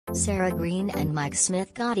Sarah Greene and Mike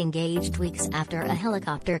Smith got engaged weeks after a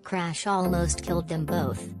helicopter crash almost killed them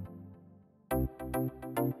both.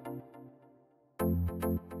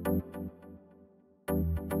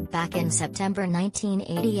 Back in September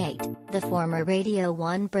 1988, the former Radio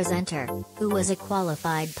 1 presenter, who was a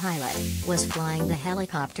qualified pilot, was flying the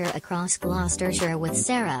helicopter across Gloucestershire with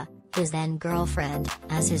Sarah, his then-girlfriend,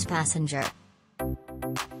 as his passenger.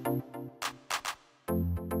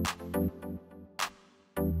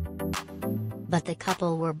 But the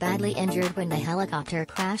couple were badly injured when the helicopter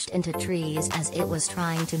crashed into trees as it was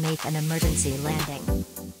trying to make an emergency landing.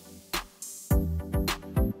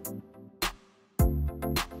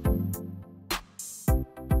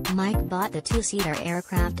 Mike bought the two-seater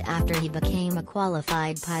aircraft after he became a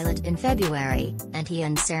qualified pilot in February, and he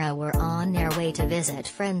and Sarah were on their way to visit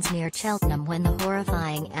friends near Cheltenham when the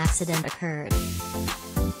horrifying accident occurred.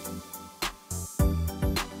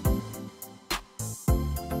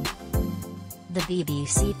 The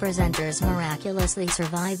BBC presenters miraculously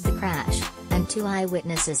survived the crash, and two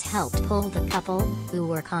eyewitnesses helped pull the couple, who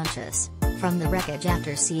were conscious, from the wreckage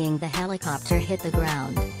after seeing the helicopter hit the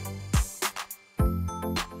ground.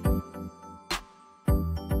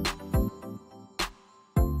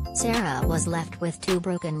 Sarah was left with two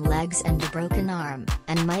broken legs and a broken arm,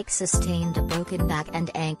 and Mike sustained a broken back and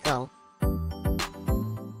ankle.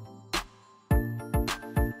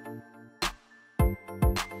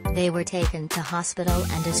 They were taken to hospital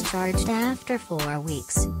and discharged after 4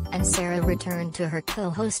 weeks, and Sarah returned to her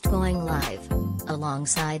co-host Going Live,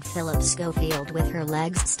 alongside Philip Schofield with her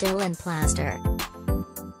legs still in plaster.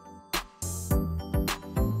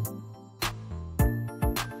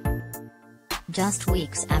 Just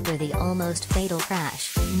weeks after the almost fatal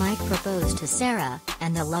crash, Mike proposed to Sarah,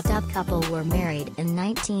 and the loved-up couple were married in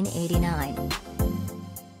 1989.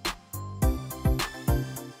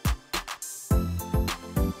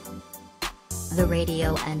 The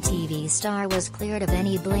radio and TV star was cleared of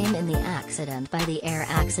any blame in the accident by the Air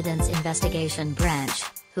Accidents Investigation Branch,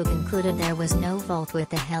 who concluded there was no fault with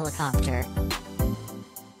the helicopter.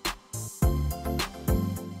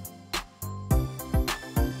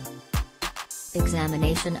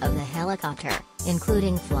 Examination of the helicopter,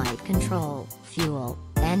 including flight control, fuel,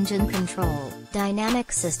 engine control,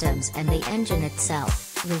 dynamic systems and the engine itself,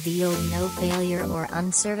 revealed no failure or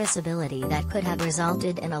unserviceability that could have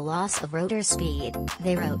resulted in a loss of rotor speed,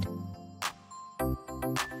 they wrote.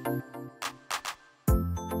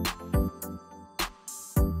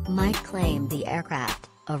 Mike claimed the aircraft,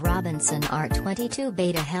 a Robinson R-22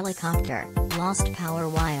 Beta helicopter, lost power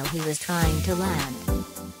while he was trying to land.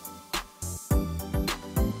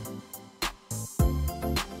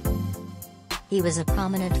 He was a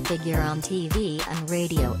prominent figure on TV and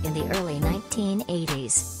radio in the early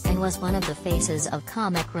 1980s, and was one of the faces of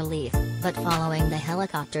comic relief, but following the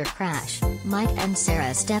helicopter crash, Mike and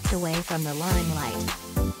Sarah stepped away from the limelight.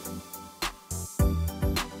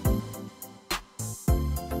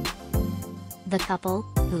 The couple,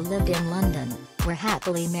 who lived in London, were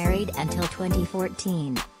happily married until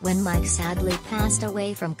 2014, when Mike sadly passed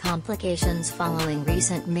away from complications following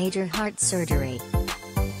recent major heart surgery.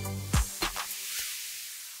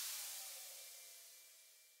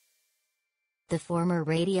 The former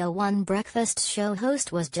Radio 1 breakfast show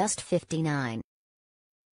host was just 59.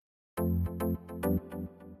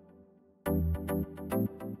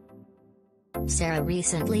 Sarah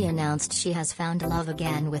recently announced she has found love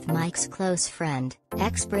again with Mike's close friend,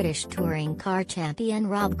 ex-British touring car champion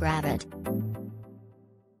Rob Gravitt.